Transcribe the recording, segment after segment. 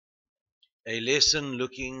a lesson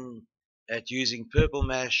looking at using purple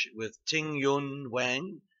mash with Ting-Yun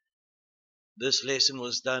Wang. This lesson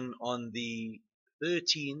was done on the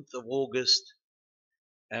 13th of August,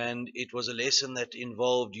 and it was a lesson that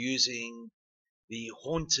involved using the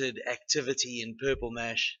haunted activity in purple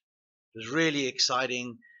mash. It was really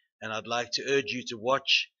exciting, and I'd like to urge you to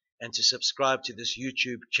watch and to subscribe to this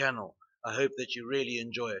YouTube channel. I hope that you really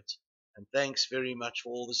enjoy it, and thanks very much for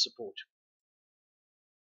all the support.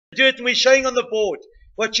 Do it, and we're showing on the board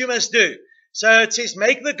what you must do. So it says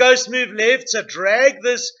make the ghost move left, so drag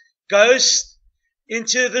this ghost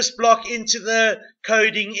into this block into the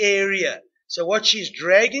coding area. So what she's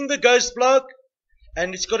dragging the ghost block,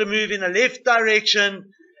 and it's got to move in a left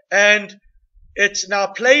direction, and it's now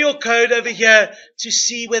play your code over here to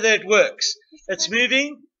see whether it works. It's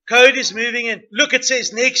moving, code is moving, and look, it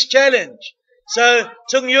says next challenge. So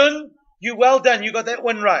Ting-Yun, you well done, you got that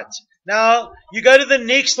one right. Now you go to the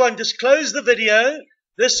next one, just close the video.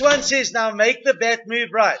 This one says now make the bat move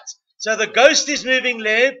right. So the ghost is moving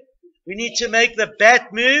left, we need to make the bat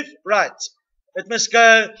move right. It must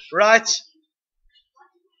go right.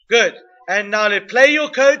 Good. And now let's play your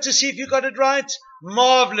code to see if you got it right.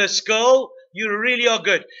 Marvelous, girl. You really are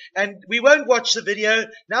good. And we won't watch the video.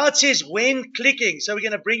 Now it says when clicking. So we're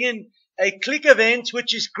going to bring in a click event,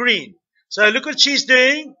 which is green. So look what she's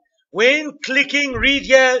doing. When clicking, read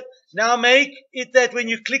here. Now make it that when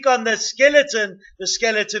you click on the skeleton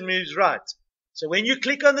moves right. So when you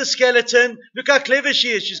click on the skeleton, look how clever she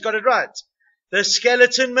is. She's got it right. The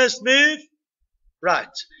skeleton must move right.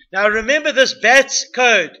 Now remember this bat's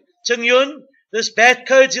code. Ting-Yun, this bat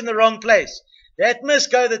code's in the wrong place. That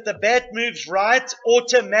must go that the bat moves right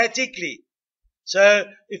automatically. So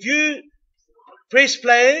if you press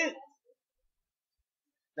play,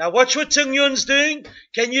 now watch what Ting-Yun's doing.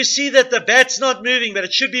 Can you see that the bat's not moving, but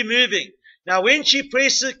it should be moving? Now when she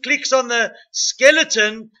clicks on the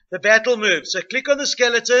skeleton, the bat will move. So click on the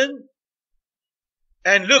skeleton,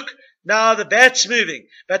 and look, now the bat's moving.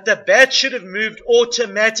 But the bat should have moved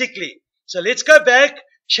automatically. So let's go back,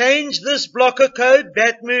 change this blocker code,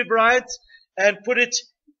 bat move right, and put it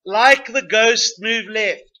like the ghost move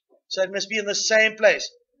left. So it must be in the same place.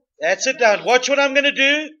 That's it down. Watch what I'm going to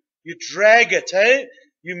do. You drag it, hey?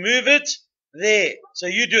 You move it there. So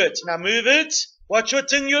you do it. Now move it. Watch what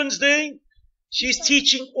Ting-Yun's doing. She's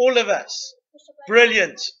teaching all of us.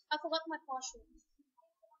 Brilliant. I forgot my password.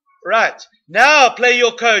 Right. Now play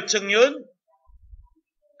your code, Ting-Yun.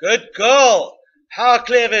 Good girl. How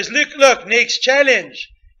clever is. Look, next challenge.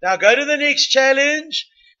 Now go to the next challenge,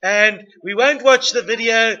 and we won't watch the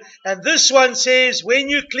video. And this one says when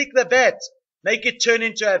you click the bat, make it turn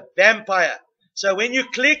into a vampire. So when you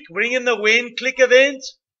click, bring in the when click event.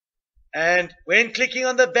 And when clicking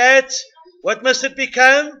on the bat, what must it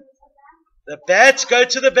become? The bat, go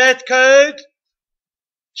to the bat code.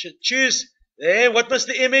 Choose there. What must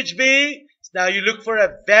the image be? Now you look for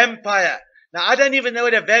a vampire. Now I don't even know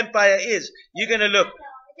what a vampire is. You're going to look.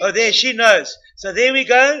 Oh, there, she knows. So there we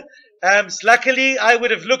go. Luckily, I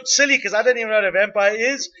would have looked silly because I don't even know what a vampire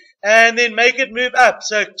is. And then make it move up.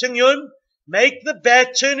 So Ting-Yun, make the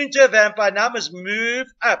bat turn into a vampire. Now it must move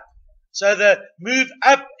up. So the move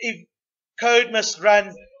up code must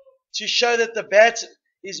run to show that the bat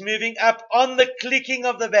is moving up on the clicking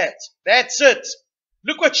of the bat. That's it.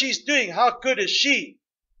 Look what she's doing. How good is she?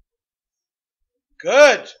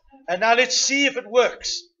 Good. And now let's see if it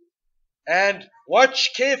works. And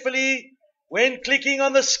watch carefully when clicking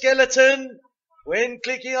on the skeleton. When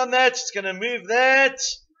clicking on that, it's going to move that.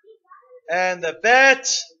 And the bat.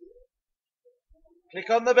 Click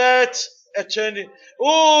on the bat. It turned in.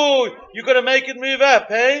 Oh, you've got to make it move up,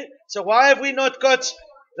 hey? So why have we not got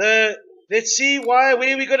the... Let's see where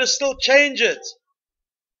we got to still change it.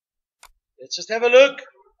 Let's just have a look.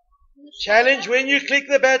 Challenge, when you click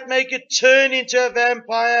the bat, make it turn into a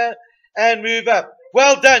vampire and move up.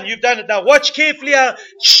 Well done, you've done it. Now watch carefully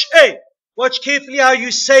watch carefully how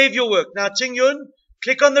you save your work. Now Ting-Yun,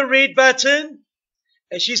 click on the red button,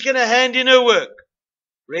 and she's going to hand in her work.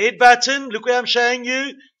 Red button, look where I'm showing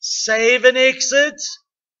you. Save and exit.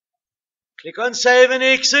 Click on save and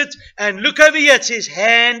exit, and look over here, it says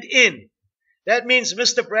hand in. That means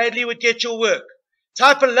Mr. Bradley would get your work.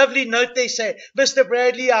 Type a lovely note, they say, Mr.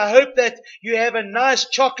 Bradley, I hope that you have a nice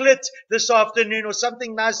chocolate this afternoon or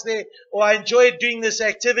something nice there, or I enjoyed doing this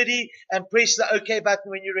activity, and press the OK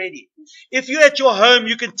button when you're ready. If you're at your home,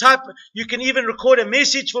 you can even record a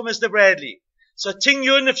message for Mr. Bradley. So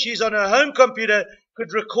Ting-Yun, if she's on her home computer,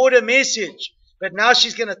 could record a message, but now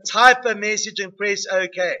she's going to type a message and press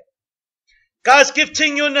OK. Guys, give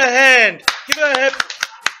Ting-Yun a hand. Give her a hand.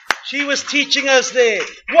 She was teaching us there.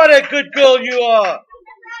 What a good girl you are.